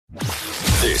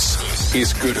This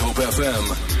is Good Hope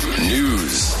FM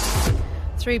News.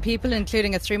 3 people,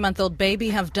 including a 3-month-old baby,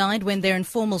 have died when their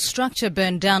informal structure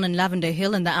burned down in Lavendar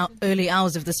Hill in the early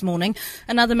hours of this morning.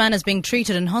 Another man is being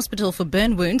treated in hospital for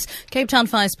burn wounds. Cape Town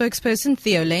Fire spokesperson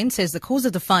Theo Lane says the cause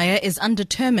of the fire is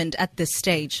undetermined at this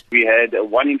stage. We had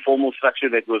one informal structure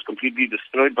that was completely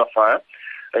destroyed by fire.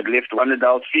 It left one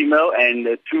adult female and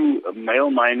 2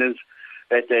 male miners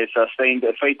that had sustained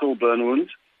fatal burn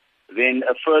wounds. Then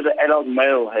a further adult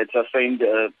male had sustained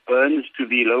burns to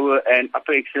the lower and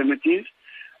upper extremities.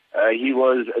 He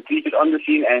was treated on the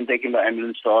scene and taken by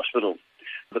ambulance to hospital.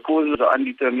 The causes are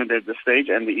undetermined at this stage,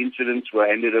 and the incidents were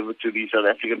handed over to the South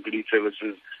African Police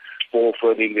Services for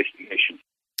further investigation.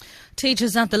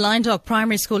 Teachers at the Lavendar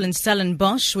Primary School in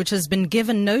Stellenbosch, which has been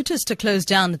given notice to close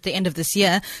down at the end of this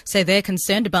year, say they're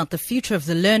concerned about the future of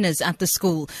the learners at the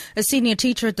school. A senior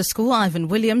teacher at the school, Ivan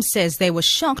Williams, says they were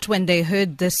shocked when they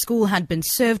heard the school had been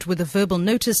served with a verbal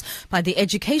notice by the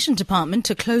Education Department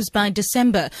to close by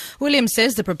December. Williams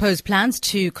says the proposed plans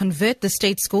to convert the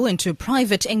state school into a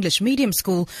private English medium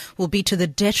school will be to the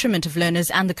detriment of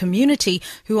learners and the community,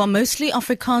 who are mostly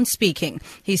Afrikaans speaking.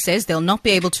 He says they'll not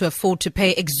be able to afford to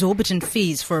pay exorbitant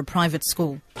fees for a private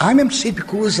school. I'm upset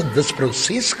because of this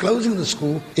process, closing the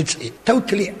school. It's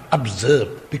totally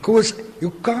absurd because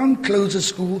you can't close a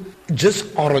school just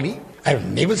orally. I've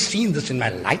never seen this in my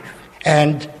life.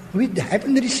 And we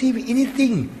haven't received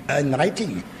anything in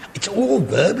writing. It's all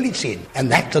verbally said, and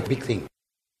that's a big thing.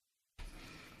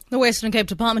 The Western Cape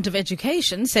Department of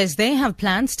Education says they have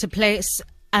plans to place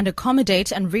and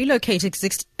accommodate and relocate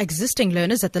existing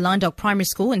learners at the Lavendar Primary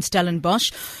School in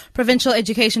Stellenbosch. Provincial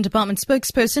Education Department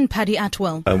spokesperson Paddy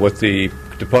Atwell. And what the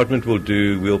department will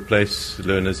do, we'll place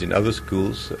learners in other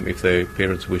schools if their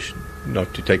parents wish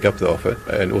not to take up the offer,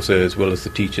 and also as well as the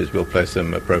teachers, we'll place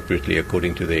them appropriately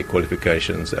according to their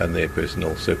qualifications and their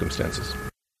personal circumstances.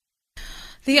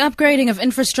 The upgrading of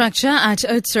infrastructure at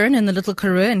Oudtshoorn in the Little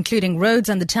Karoo, including roads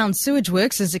and the town sewage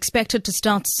works, is expected to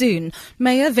start soon.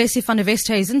 Mayor Vessie van der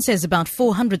Westhuizen says about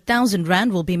 400,000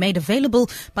 rand will be made available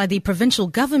by the provincial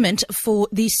government for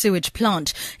the sewage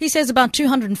plant. He says about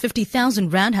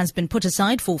 250,000 rand has been put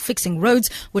aside for fixing roads,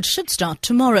 which should start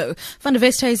tomorrow. Van der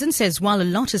Westhuizen says while a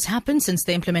lot has happened since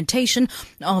the implementation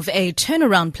of a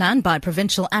turnaround plan by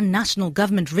provincial and national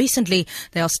government recently,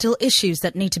 there are still issues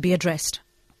that need to be addressed.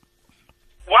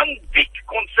 One big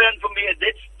concern for me at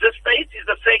this stage is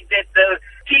the fact that the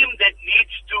team that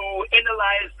needs to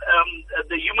analyze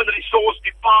the human resources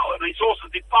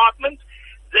department,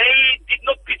 they did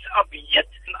not pitch up yet.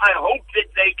 I hope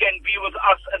that they can be with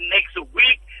us next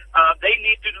week. They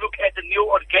need to look at the new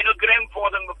organogram for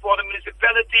the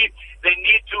municipality. They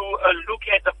need to look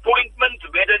at appointment,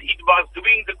 whether it was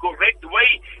doing the correct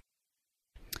way.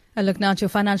 A look now at your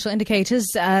financial indicators.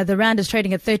 The rand is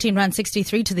trading at 13 rand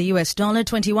 63 to the US dollar,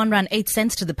 21 rand 8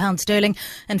 cents to the pound sterling,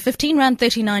 and 15 rand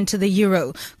 39 to the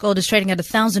euro. Gold is trading at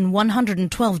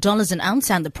 $1,112 an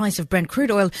ounce, and the price of Brent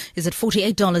crude oil is at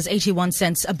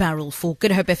 $48.81 a barrel. For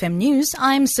Good Hope FM News,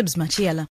 I'm Sibs Matiela.